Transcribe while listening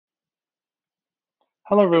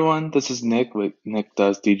Hello everyone, this is Nick with Nick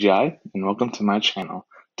Does DJI, and welcome to my channel.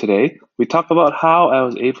 Today, we talk about how I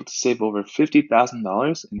was able to save over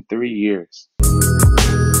 $50,000 in 3 years.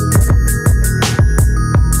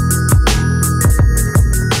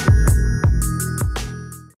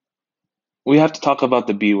 We have to talk about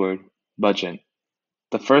the B word, budget.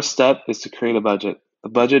 The first step is to create a budget. The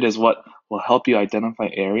budget is what will help you identify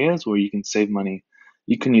areas where you can save money.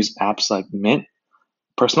 You can use apps like Mint,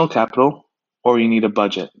 Personal Capital, or you need a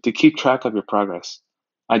budget to keep track of your progress.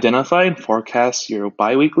 Identify and forecast your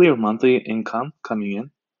biweekly or monthly income coming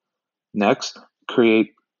in. Next,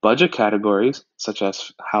 create budget categories such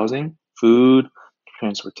as housing, food,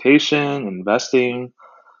 transportation, investing,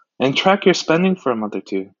 and track your spending for a month or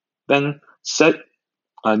two. Then set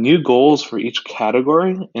new goals for each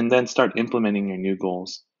category and then start implementing your new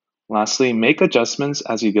goals. Lastly, make adjustments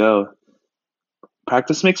as you go.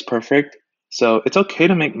 Practice makes perfect, so it's okay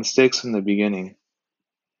to make mistakes in the beginning.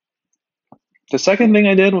 The second thing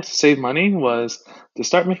I did to save money was to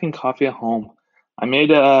start making coffee at home. I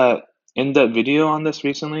made a in-depth video on this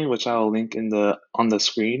recently, which I will link on the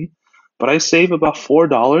screen. But I save about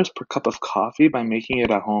 $4 per cup of coffee by making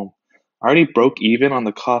it at home. I already broke even on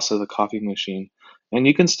the cost of the coffee machine. And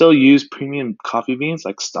you can still use premium coffee beans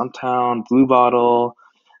like Stumptown, Blue Bottle,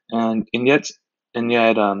 and yet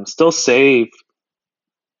still save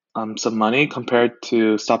some money compared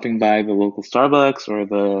to stopping by the local Starbucks or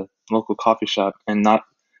the local coffee shop and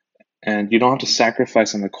you don't have to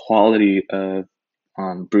sacrifice on the quality of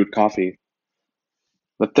brewed coffee.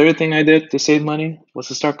 The third thing I did to save money was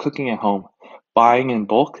to start cooking at home. Buying in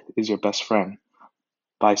bulk is your best friend.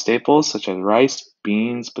 Buy staples such as rice,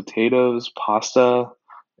 beans, potatoes, pasta,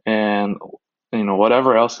 and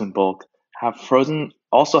whatever else in bulk. Have frozen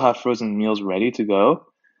meals ready to go.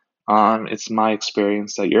 It's my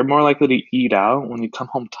experience that you're more likely to eat out when you come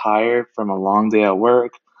home tired from a long day at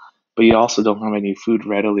work, but you also don't have any food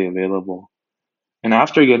readily available. And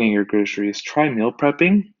after getting your groceries, try meal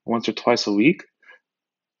prepping once or twice a week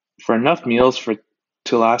for enough meals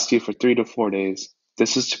to last you for 3 to 4 days.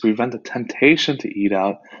 This is to prevent the temptation to eat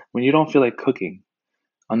out when you don't feel like cooking.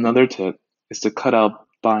 Another tip is to cut out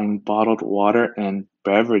buying bottled water and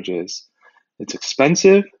beverages. It's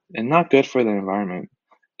expensive and not good for the environment.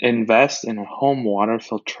 Invest in a home water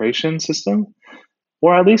filtration system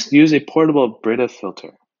or at least use a portable Brita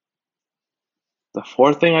filter. The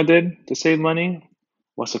fourth thing I did to save money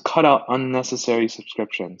was to cut out unnecessary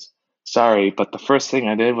subscriptions. Sorry, but the first thing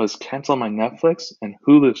I did was cancel my Netflix and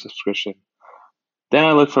Hulu subscription. Then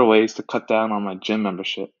I looked for ways to cut down on my gym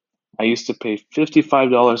membership. I used to pay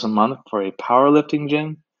 $55 a month for a powerlifting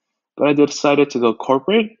gym, but I decided to go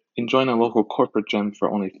corporate and join a local corporate gym for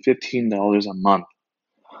only $15 a month.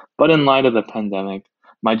 But in light of the pandemic,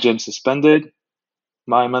 my gym suspended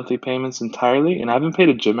my monthly payments entirely, and I haven't paid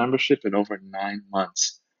a gym membership in over 9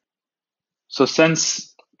 months. So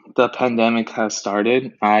since the pandemic has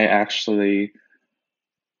started, I actually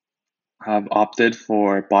have opted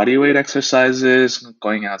for body weight exercises,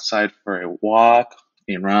 going outside for a walk,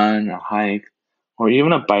 a run, a hike, or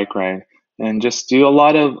even a bike ride, and just do a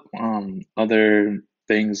lot of other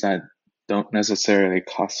things that don't necessarily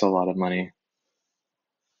cost a lot of money.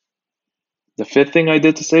 The fifth thing I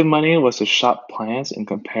did to save money was to shop plans and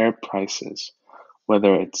compare prices,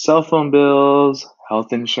 whether it's cell phone bills,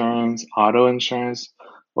 health insurance, auto insurance,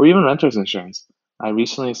 or even renter's insurance. I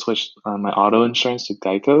recently switched my auto insurance to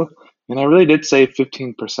Geico, and I really did save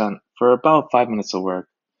 15% for about 5 minutes of work.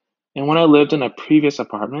 And when I lived in a previous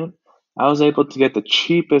apartment, I was able to get the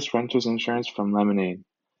cheapest renter's insurance from Lemonade.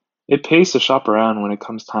 It pays to shop around when it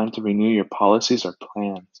comes time to renew your policies or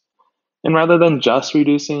plans. And rather than just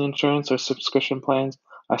reducing insurance or subscription plans,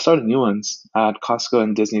 I started new ones at Costco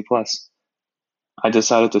and Disney Plus. I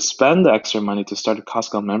decided to spend the extra money to start a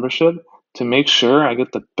Costco membership to make sure I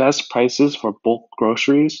get the best prices for bulk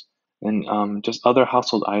groceries and just other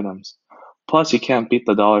household items. Plus, you can't beat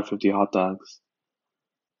the $1.50 hot dogs.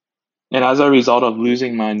 And as a result of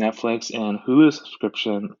losing my Netflix and Hulu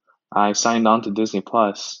subscription, I signed on to Disney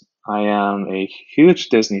Plus. I am a huge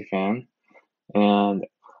Disney fan, and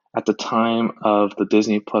at the time of the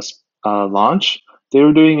Disney Plus launch, they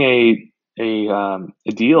were doing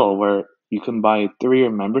a deal where you can buy a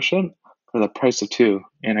 3-year membership for the price of two,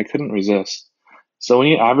 and I couldn't resist. So when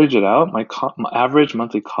you average it out, my average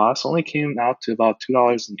monthly cost only came out to about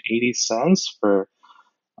 $2.80 for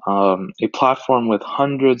a platform with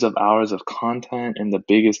hundreds of hours of content and the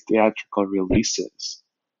biggest theatrical releases.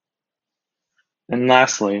 And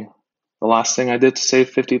lastly, the last thing I did to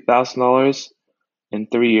save $50,000 in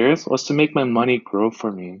 3 years was to make my money grow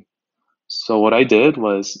for me. So what I did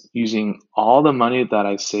was using all the money that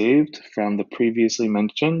I saved from the previously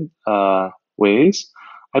mentioned ways,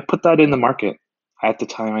 I put that in the market. At the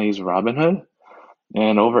time, I used Robinhood,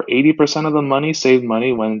 and over 80% of the money, saved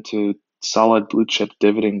money, went into solid blue chip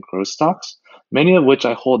dividend growth stocks, many of which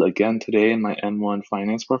I hold again today in my M1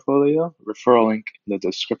 finance portfolio. Referral link in the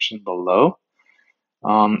description below.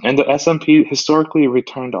 And the S&P historically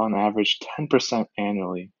returned on average 10%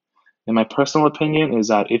 annually. And my personal opinion is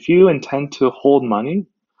that if you intend to hold money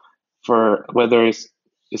for whether it's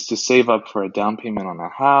to save up for a down payment on a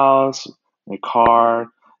house, a car,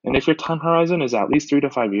 and if your time horizon is at least 3 to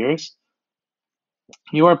 5 years,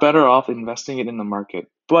 you are better off investing it in the market,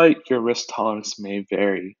 but your risk tolerance may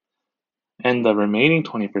vary. And the remaining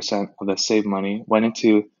 20% of the saved money went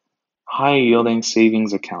into high yielding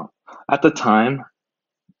savings account. At the time,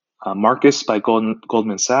 Marcus by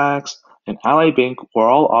Goldman Sachs and Ally Bank were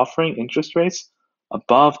all offering interest rates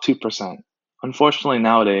above 2%. Unfortunately,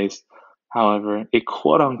 nowadays, however, a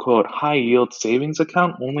quote unquote high yield savings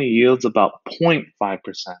account only yields about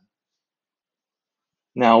 0.5%.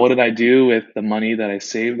 Now, what did I do with the money that I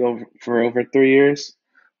saved for over 3 years?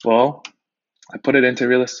 Well, I put it into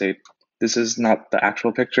real estate. This is not the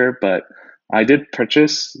actual picture, but I did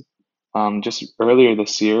purchase just earlier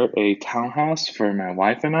this year a townhouse for my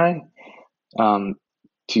wife and I, um,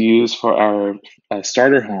 to use for our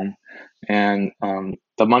starter home. And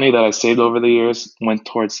the money that I saved over the years went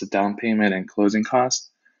towards the down payment and closing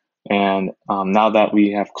costs. And now that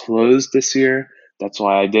we have closed this year, that's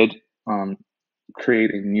why I did um,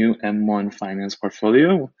 create a new M1 finance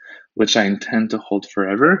portfolio, which I intend to hold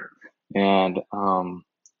forever. And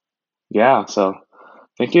yeah, so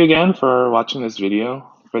thank you again for watching this video.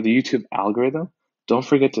 For the YouTube algorithm, don't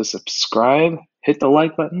forget to subscribe, hit the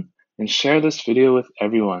like button, and share this video with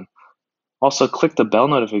everyone. Also, click the bell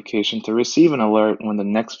notification to receive an alert when the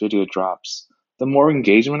next video drops. The more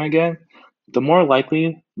engagement I get, the more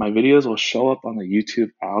likely my videos will show up on the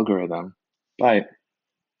YouTube algorithm. Bye.